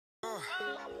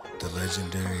The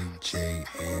legendary Jay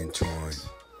and Twan.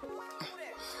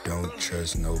 Don't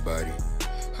trust nobody.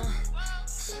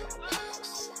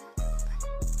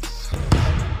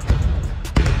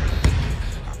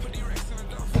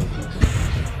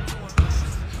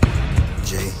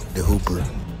 Jay the Hooper.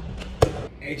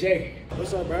 Hey Jay,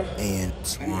 what's up, bro? And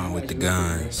Twan with the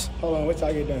guns. Hold on, wait till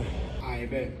I get done. Alright,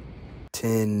 bet.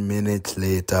 10 minutes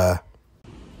later.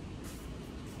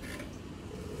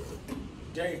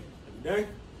 Jay, you done?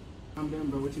 I'm done,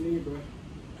 bro. What you need, bro?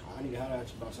 I need to holler at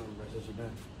you about something, bro, since you're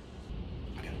done.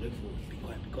 I gotta look for it. Be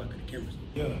quiet, got the cameras.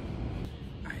 Yeah.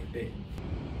 Alright, bet.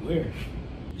 Where?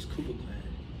 Miss Cooper class.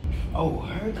 Oh,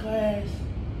 her class?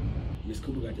 Miss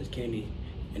Cooper got this candy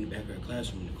in the back of her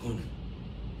classroom in the corner.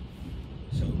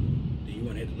 So, do you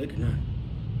want to hit the lick or not?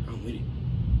 I'm with it.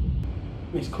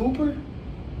 Miss Cooper?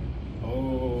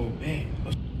 Oh, man.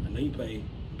 I know you play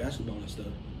basketball and stuff.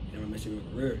 You never mess with your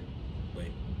career. But,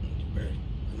 bro,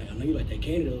 I know you like that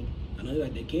candy, though. I know you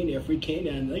like that candy, that free candy.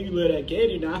 I know you love that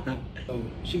candy, nah. So,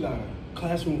 she got a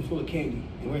classroom full of candy.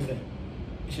 And where's that?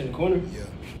 It's in the corner? Yeah.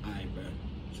 All right, bro.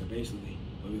 So, basically,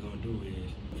 what we're going to do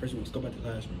is, first we're going to scope out the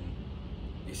classroom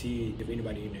and see if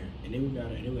anybody in there. And then we got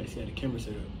to see how the camera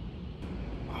set up.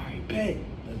 All right, bet.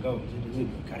 Let's go.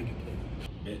 Gotta get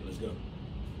that. Bet, let's go.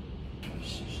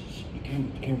 The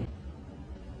camera.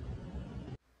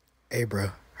 Hey,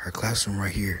 bro. Her classroom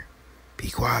right here. Be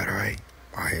quiet, all right?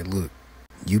 All right, look.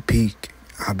 You peek.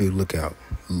 I'll be lookout.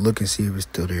 Look and see if it's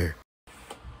still there.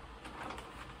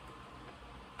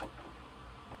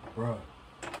 Bro,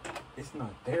 it's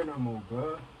not there no more,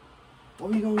 bro.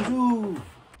 What we gonna do?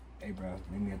 Hey, bro,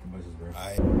 meet me at the buses, bro. All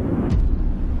right.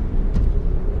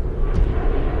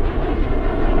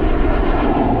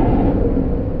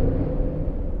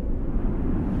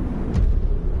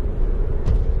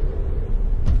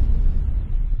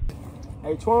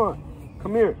 Hey, Twan,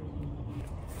 come here.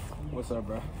 What's up,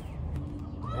 bro?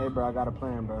 Hey, bro, I got a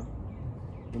plan, bro.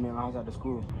 Give me a house out of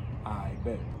school. I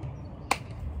bet.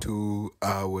 2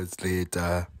 hours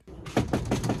later.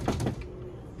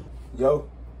 Yo,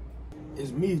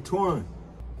 it's me, Twan.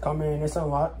 Come in, it's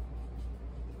unlocked.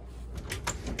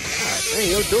 Hey,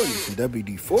 you're doing this in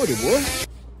WD-40, boy.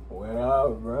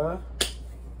 Well, bro.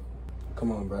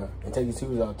 Come on, bro. And take your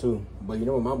shoes out, too. But you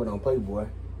know what mama don't play, boy.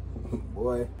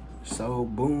 Boy. So,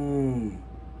 boom.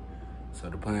 So,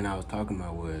 the plan I was talking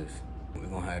about was we're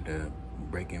going to have to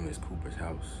break in Miss Cooper's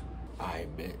house. I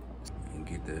bet. And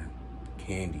get the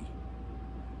candy.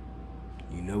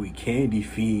 You know we candy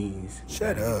fiends.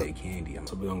 Shut up. Get that candy.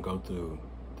 So, we're going to go through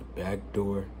the back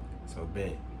door. So,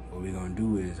 bet. What we're going to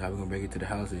do is, how we're going to break it to the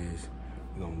house is,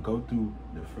 we're going to go through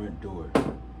the front door.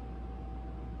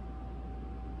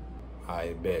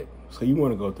 I bet. So, you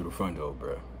want to go through the front door,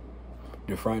 bro.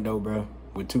 The front door, bro,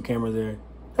 with 2 cameras there,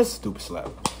 that's a stupid slap.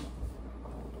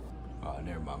 Oh,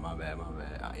 never mind. My bad.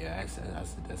 Yeah,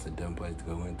 that's a dumb place to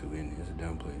go into, and it's a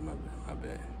dumb place. My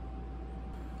bad.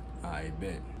 I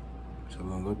bet. So we're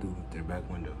gonna go through the back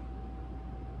window.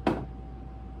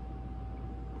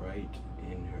 Right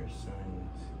in her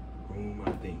son's room,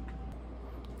 I think.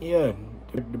 Yeah,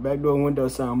 the back door window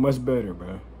sound much better,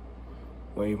 bro.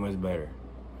 Way much better.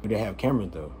 They have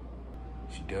cameras though.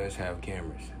 She does have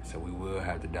cameras, so we will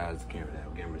have to dodge the cameras. They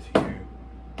have cameras here,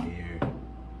 here,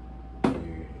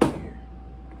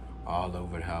 all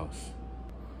over the house.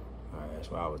 All right,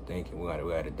 that's what I was thinking. We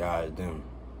got to dodge them.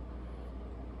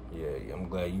 Yeah, I'm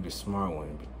glad you the smart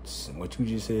one. What you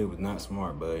just said was not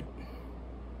smart, bud.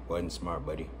 Wasn't smart,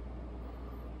 buddy.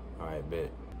 All right, bet.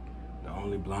 The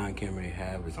only blind camera they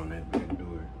have is on that back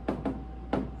door,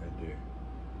 right there.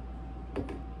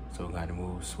 So we got to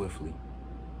move swiftly.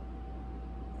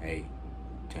 Hey,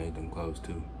 change them clothes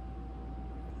too.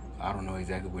 I don't know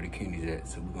exactly where the candy's at,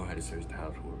 so we're gonna have to search the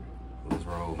house for it. Let's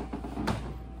roll.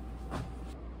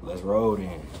 Let's roll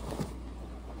then.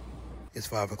 It's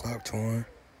 5 o'clock, Twan.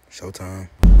 Showtime.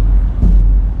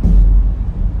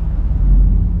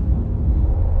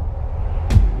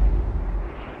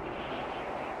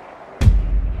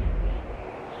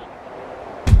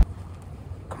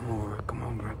 Come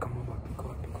on, bro. Be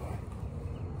quiet.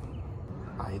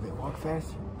 All right, walk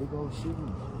faster. Big old shoes.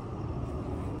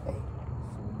 Hey,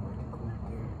 somewhere to go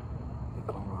there. They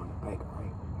go around the back,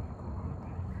 right?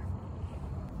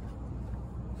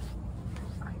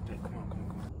 All right, come on.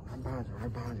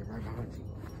 Right behind you.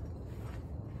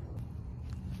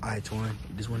 All right, Twan.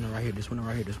 This one right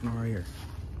here.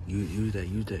 Use that.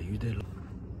 You got it.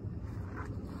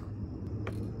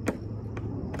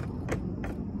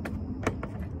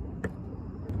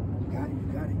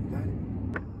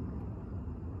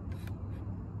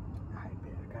 All right,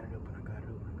 bet. I got it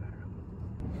open.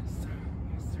 Yes, sir.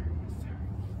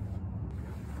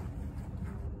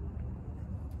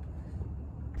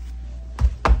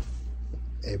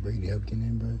 Hey, bro, you need help getting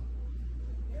in, bro?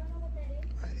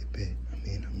 I bet. I'm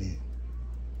in.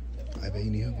 I bet you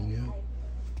need help, I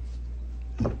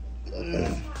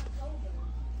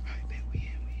bet we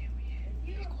in.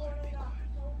 Be quiet.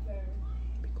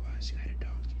 Be quiet. She got a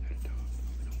dog.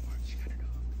 Don't bark. She got a dog.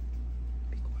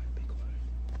 Be quiet.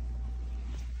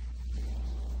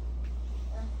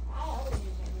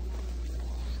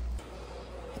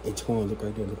 Hey, Twan, look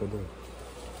right there.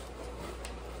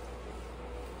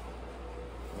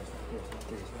 It's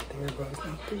not there, bro. It's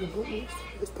not there, bro.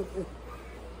 It's not there.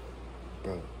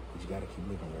 Bro, you gotta keep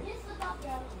looking, right?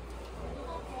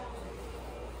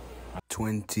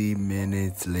 20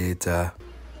 minutes later.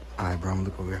 All right, bro, I'm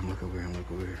look over here.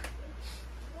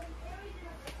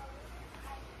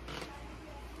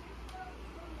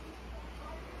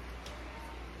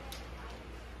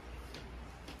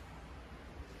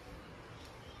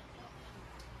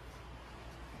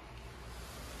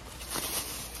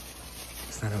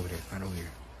 It's not over there.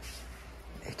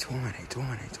 Hey, Twan.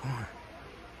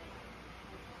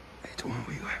 Hey, Twan,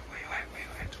 where you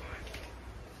at, Twan?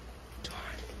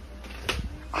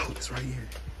 Oh, it's right here.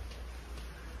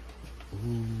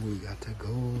 Ooh, we got the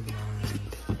gold line.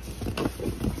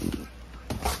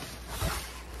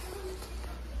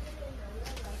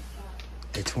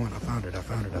 Hey, Twan, I found it.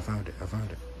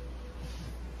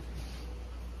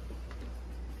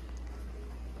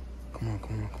 Come on.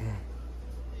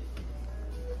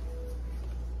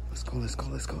 Let's go.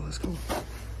 Let's go,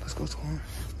 Twan.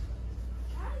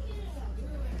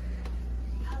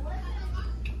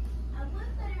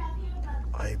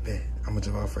 I bet. I'm gonna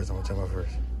jump out first.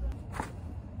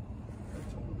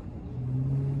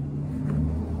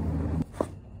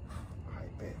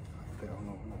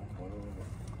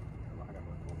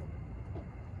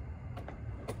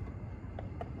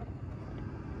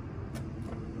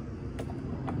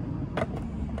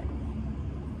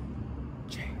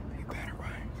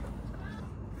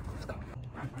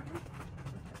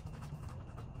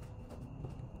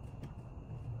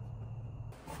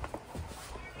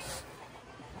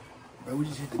 Bro, we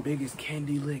just hit the biggest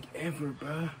candy lick ever,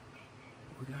 bro.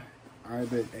 We got. I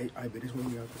bet this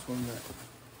one we got.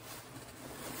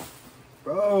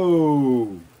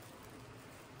 Bro,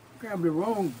 grabbed the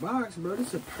wrong box, bro. This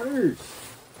is a purse,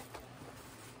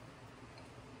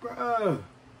 bro.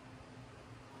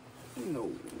 No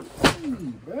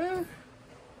way, bro.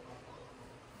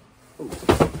 Oh,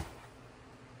 gosh,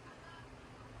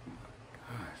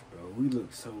 bro, we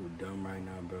look so dumb right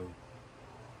now, bro.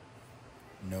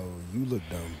 No, you look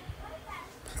dumb.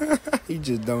 You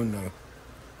just don't know.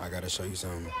 I gotta show you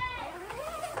something.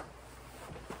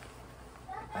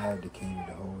 I had the candy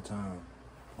the whole time.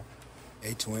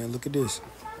 Hey, Twan, look at this.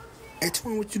 Hey,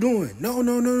 Twan, what you doing? No.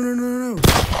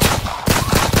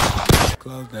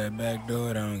 Close that back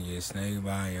door, don't get snaked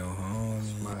by your homie.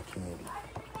 It's my candy.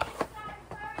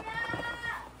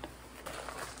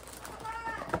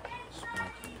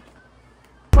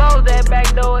 Close that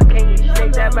back door, can you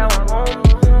shake that back home?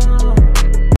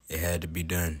 It had to be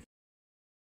done.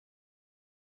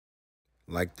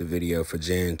 Like the video for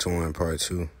Jay and Twan Part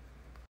 2.